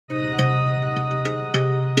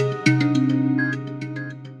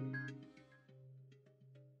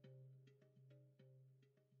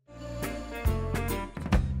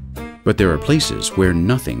But there are places where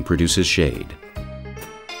nothing produces shade.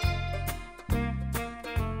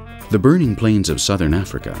 The burning plains of southern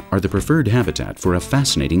Africa are the preferred habitat for a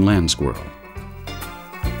fascinating land squirrel.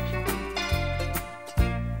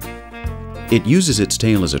 It uses its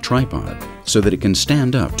tail as a tripod so that it can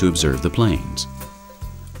stand up to observe the plains.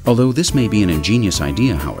 Although this may be an ingenious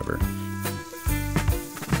idea, however,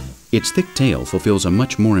 its thick tail fulfills a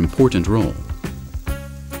much more important role,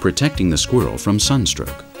 protecting the squirrel from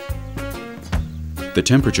sunstroke. The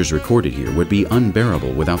temperatures recorded here would be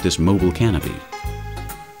unbearable without this mobile canopy.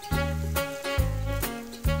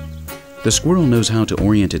 The squirrel knows how to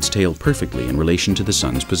orient its tail perfectly in relation to the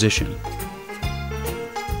sun's position.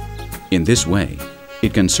 In this way,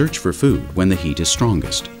 it can search for food when the heat is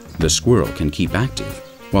strongest. The squirrel can keep active,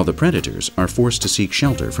 while the predators are forced to seek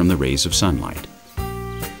shelter from the rays of sunlight.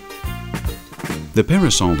 The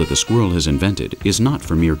parasol that the squirrel has invented is not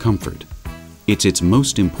for mere comfort. It's its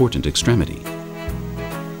most important extremity.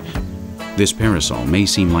 This parasol may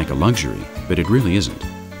seem like a luxury, but it really isn't.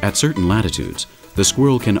 At certain latitudes, the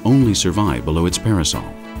squirrel can only survive below its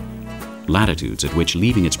parasol. Latitudes at which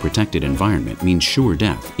leaving its protected environment means sure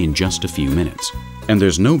death in just a few minutes. And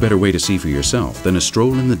there's no better way to see for yourself than a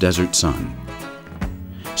stroll in the desert sun.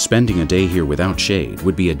 Spending a day here without shade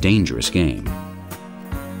would be a dangerous game.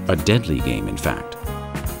 A deadly game, in fact.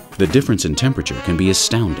 The difference in temperature can be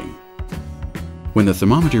astounding. When the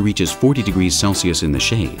thermometer reaches 40 degrees Celsius in the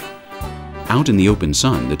shade, out in the open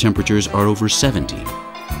sun, the temperatures are over 70.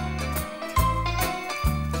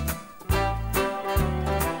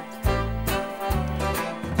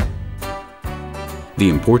 The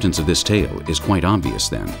importance of this tail is quite obvious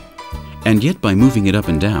then. And yet by moving it up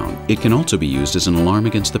and down, it can also be used as an alarm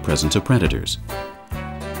against the presence of predators.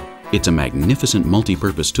 It's a magnificent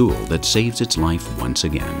multi-purpose tool that saves its life once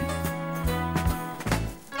again.